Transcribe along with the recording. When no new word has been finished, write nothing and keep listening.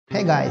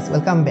Hey guys,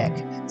 welcome back.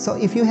 So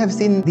if you have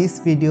seen this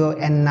video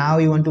and now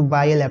you want to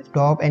buy a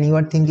laptop and you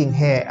are thinking,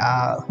 hey,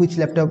 which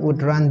laptop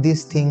would run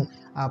this thing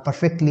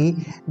perfectly,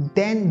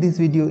 then this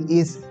video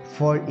is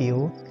for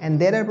you. And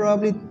there are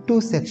probably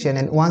two sections,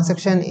 and one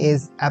section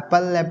is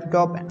Apple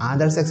laptop and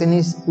other section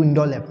is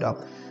Windows laptop.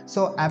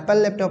 So Apple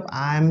laptop,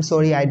 I'm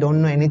sorry, I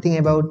don't know anything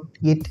about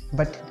it,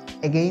 but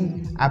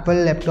again, Apple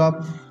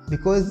laptop,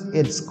 because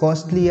it's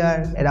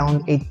costlier,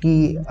 around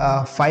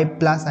 85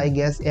 plus, I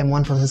guess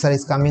M1 processor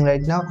is coming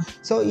right now,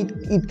 so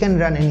it can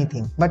run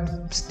anything,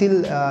 but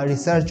still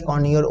research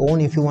on your own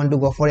if you want to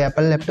go for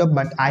Apple laptop.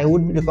 But I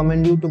would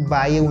recommend you to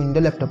buy a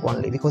Windows laptop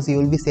only, because you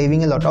will be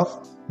saving a lot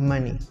of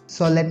money.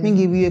 So let me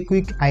give you a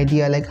quick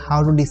idea like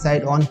how to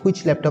decide on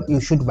which laptop you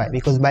should buy,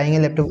 because buying a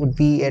laptop would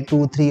be a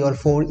 2, 3 or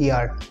 4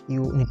 year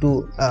you need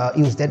to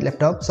use that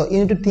laptop, so you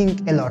need to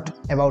think a lot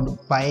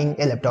about buying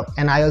a laptop,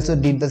 and I also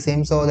did the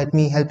same. So let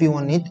me help you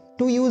on it.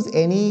 To use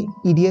any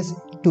EDS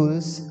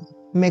tools,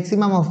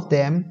 maximum of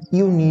them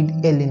you need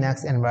a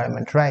Linux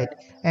environment, right?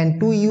 And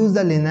to use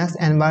the Linux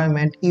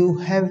environment you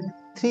have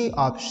three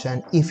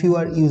options if you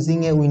are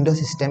using a Windows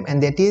system,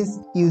 and that is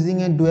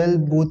using a dual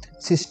boot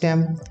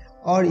system,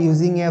 or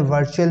using a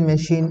virtual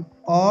machine,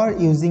 or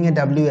using a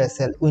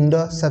WSL,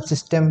 Windows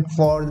subsystem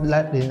for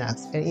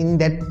Linux. And in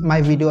that my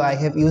video I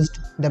have used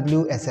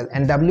WSL,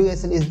 and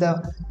WSL is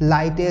the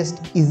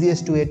lightest,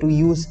 easiest way to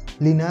use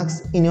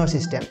Linux in your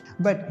system.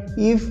 But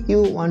if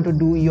you want to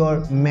do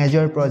your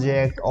major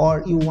project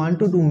or you want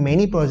to do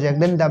many projects,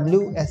 then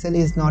WSL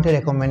is not a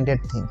recommended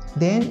thing.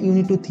 Then you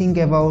need to think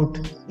about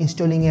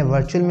installing a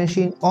virtual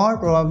machine or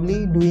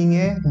probably doing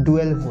a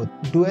dual boot.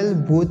 Dual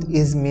boot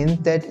is means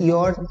that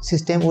your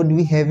system would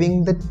be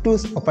having the two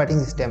operating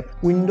system,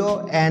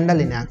 Windows and the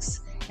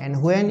Linux,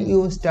 and when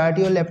you start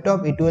your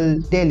laptop it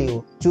will tell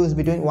you choose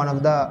between one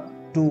of the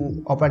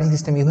two operating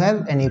system you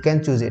have, and you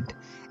can choose it.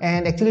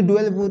 And actually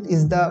dual boot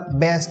is the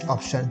best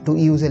option to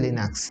use a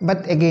Linux.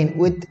 But again,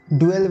 with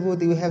dual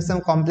boot you have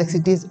some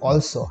complexities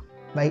also.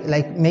 By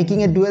like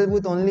making a dual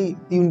boot only,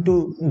 you need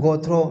to go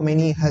through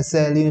many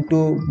hassle, you need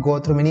to go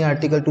through many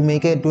articles to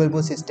make a dual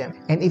boot system.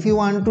 And if you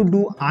want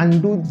to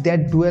undo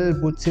that dual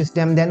boot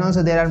system, then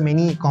also there are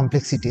many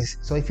complexities.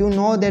 So if you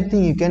know that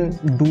thing, you can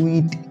do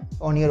it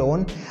on your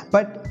own.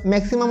 But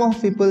maximum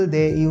of people,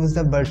 they use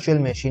the virtual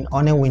machine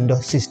on a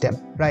Windows system,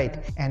 right?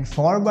 And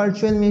for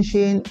virtual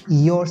machine,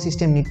 your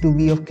system need to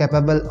be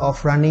capable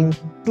of running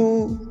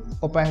two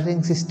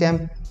operating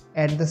system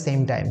at the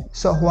same time.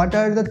 So what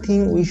are the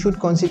things we should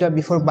consider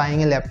before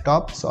buying a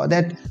laptop, so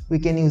that we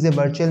can use a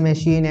virtual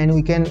machine and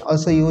we can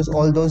also use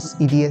all those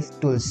EDS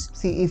tools?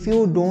 See, if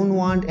you don't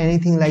want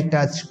anything like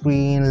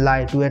touchscreen,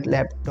 lightweight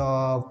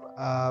laptop,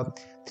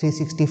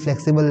 360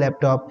 flexible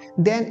laptop,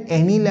 then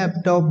any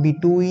laptop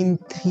between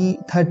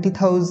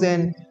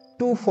 30,000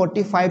 to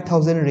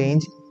 45,000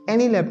 range,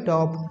 any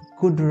laptop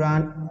could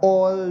run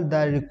all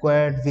the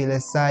required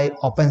VLSI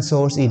open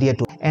source EDA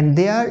tool. And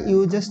there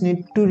you just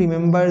need to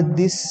remember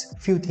these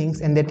few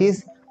things, and that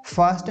is,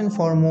 first and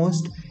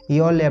foremost,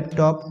 your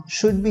laptop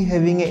should be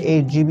having a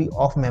 8 GB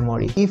of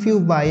memory. If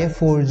you buy a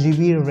 4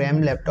 GB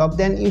RAM laptop,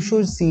 then you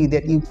should see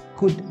that you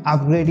could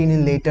upgrade in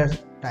a later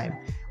time.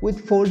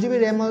 With 4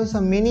 GB RAM also,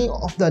 many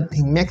of the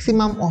things,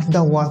 maximum of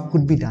the work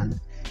could be done.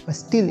 But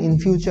still in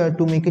future,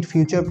 to make it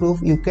future proof,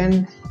 you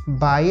can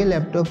buy a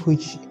laptop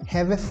which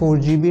have a 4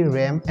 GB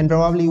RAM, and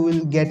probably you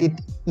will get it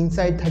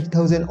inside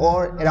 30,000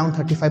 or around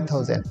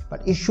 35,000.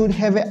 But it should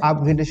have an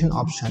upgradation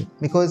option,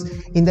 because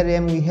in the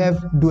RAM we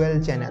have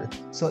dual channel.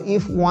 So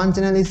if one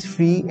channel is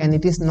free and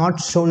it is not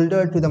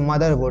soldered to the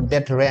motherboard,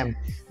 that RAM,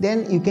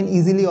 then you can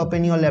easily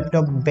open your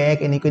laptop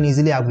back and you can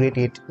easily upgrade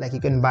it. Like you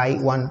can buy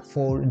one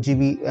 4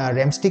 GB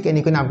RAM stick and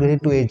you can upgrade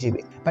it to 8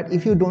 GB. But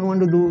if you don't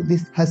want to do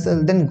this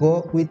hassle, then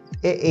go with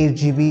a 8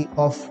 GB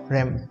of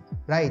RAM,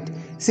 right?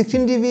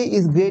 16 GB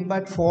is great,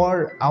 but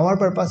for our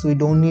purpose we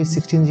don't need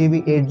 16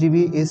 GB. 8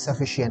 GB is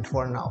sufficient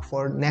for now.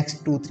 For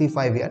next 2, 3,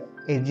 5 years,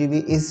 8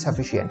 GB is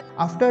sufficient.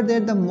 After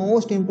that, the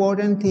most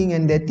important thing,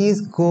 and that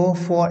is go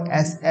for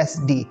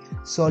SSD,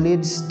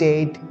 solid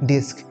state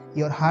disk.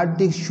 Your hard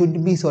disk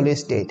should be solid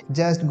state.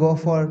 Just go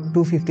for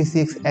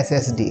 256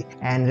 SSD,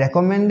 and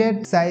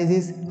recommended size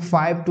is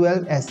 512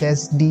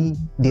 SSD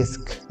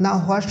disk. Now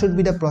what should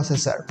be the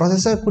processor?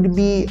 Processor could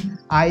be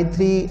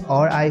i3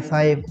 or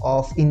i5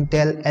 of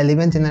Intel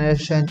 11th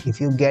generation.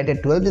 If you get a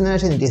 12th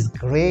generation, it is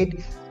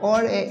great,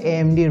 or a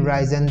AMD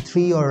Ryzen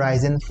 3 or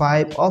Ryzen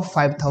 5 of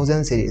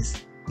 5000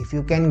 series. If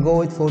you can go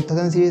with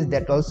 4000 series,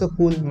 that also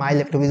cool. My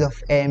laptop is of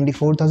AMD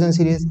 4000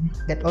 series,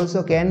 that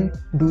also can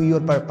do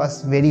your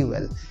purpose very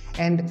well.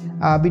 And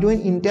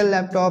between Intel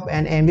laptop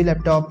and AMD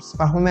laptops,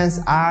 performance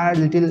are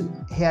little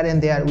here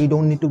and there. We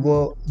don't need to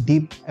go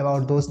deep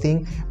about those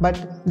things,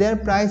 but their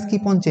price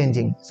keep on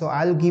changing. So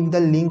I'll give the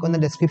link on the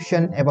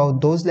description about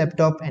those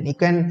laptops, and you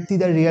can see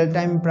the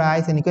real-time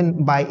price and you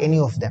can buy any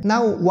of them.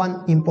 Now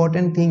one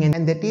important thing,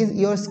 and that is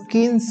your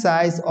screen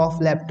size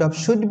of laptop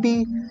should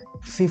be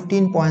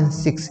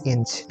 15.6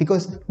 inch,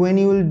 because when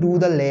you will do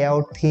the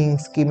layout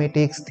things,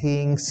 schematics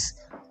things,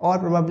 or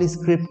probably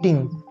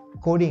scripting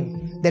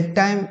coding. That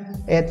time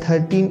a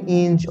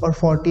 13-inch or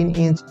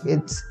 14-inch,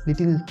 it's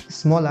little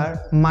smaller.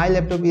 My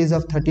laptop is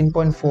of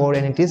 13.4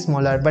 and it is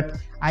smaller, but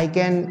I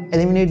can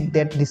eliminate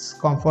that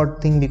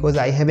discomfort thing because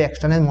I have an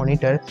external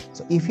monitor.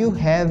 So if you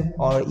have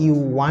or you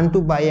want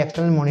to buy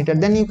external monitor,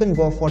 then you can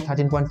go for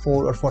 13.4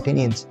 or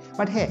 14-inch.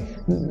 But hey,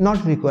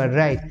 not required,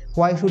 right?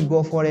 Why should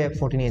go for a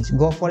 14-inch?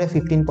 Go for a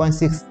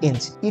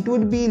 15.6-inch. It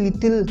would be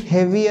little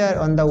heavier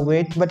on the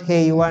weight, but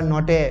hey, you are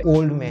not a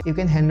old man. You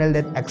can handle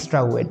that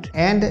extra weight.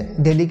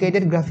 And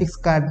dedicated graphics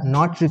card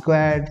not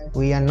required.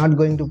 We are not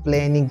going to play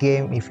any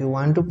game. If you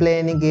want to play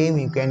any game,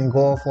 you can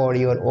go for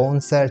your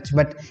own search.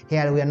 But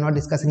here we are not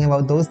discussing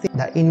about those things.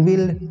 The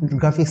inbuilt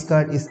graphics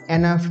card is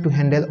enough to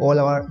handle all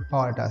our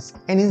power tasks.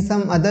 And in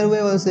some other way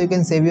also you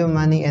can save your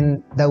money,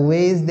 and the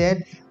way is that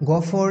go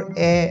for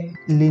a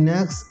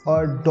Linux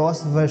or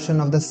DOS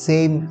version of the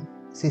same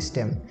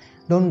system.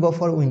 Don't go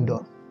for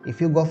Windows. If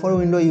you go for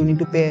Windows, you need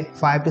to pay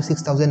 5,000 to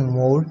 6,000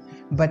 more.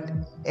 But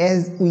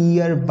as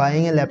we are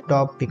buying a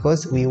laptop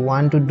because we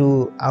want to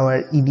do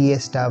our EDA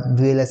stuff,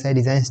 VLSI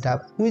design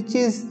stuff, which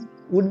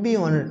would be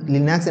on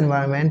Linux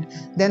environment,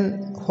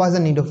 then what's the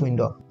need of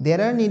Windows?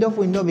 There are need of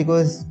Windows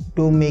because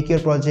to make your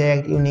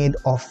project you need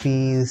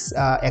Office,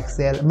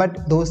 Excel,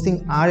 but those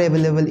things are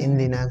available in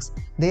Linux.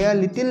 They are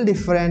little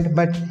different,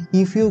 but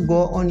if you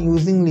go on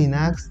using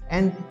Linux,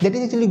 and that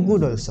is actually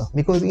good also,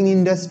 because in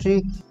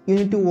industry you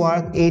need to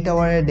work 8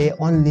 hours a day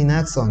on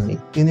Linux only.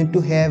 You need to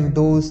have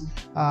those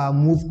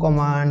move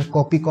command,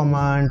 copy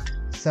command,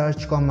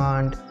 search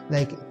command,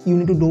 like you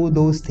need to do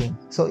those things.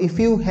 So if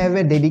you have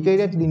a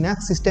dedicated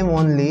Linux system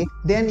only,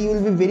 then you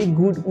will be very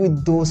good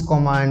with those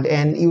commands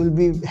and you will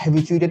be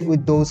habituated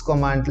with those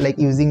commands, like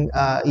using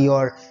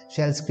your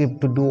shell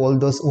script to do all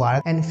those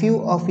work. And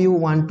few of you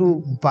want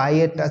to buy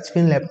a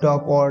touchscreen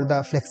laptop or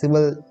the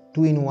flexible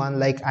 2-in-1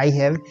 like I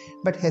have,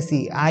 but hey,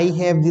 see, I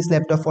have this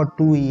laptop for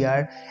 2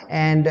 years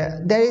and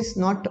there is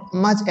not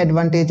much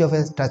advantage of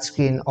a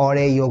touchscreen or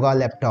a yoga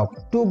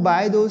laptop. To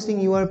buy those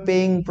things you are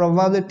paying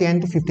probably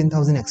 10 to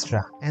 15,000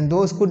 extra, and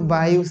those could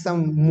buy you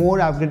some more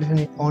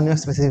upgrade on your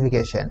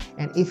specification.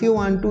 And if you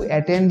want to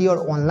attend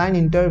your online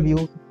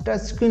interview,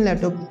 touchscreen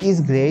laptop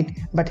is great,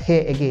 but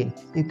hey, again,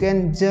 you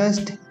can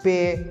just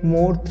pay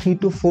more 3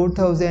 to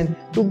 4,000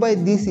 to buy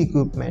this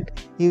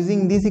equipment.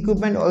 Using this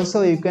equipment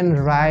also you can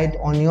write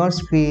on your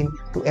screen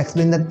to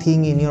explain the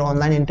thing in your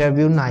online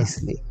interview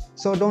nicely.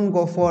 So don't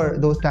go for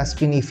those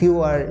touchscreen if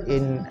you are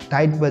in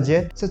tight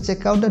budget. So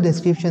check out the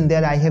description,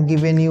 there I have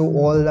given you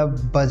all the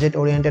budget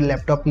oriented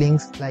laptop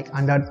links, like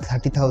under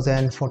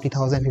 30,000,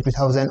 40,000,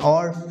 50,000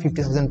 or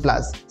 50,000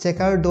 plus. Check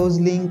out those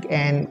links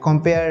and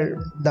compare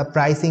the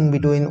pricing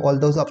between all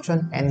those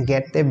options and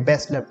get the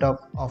best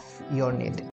laptop of your need.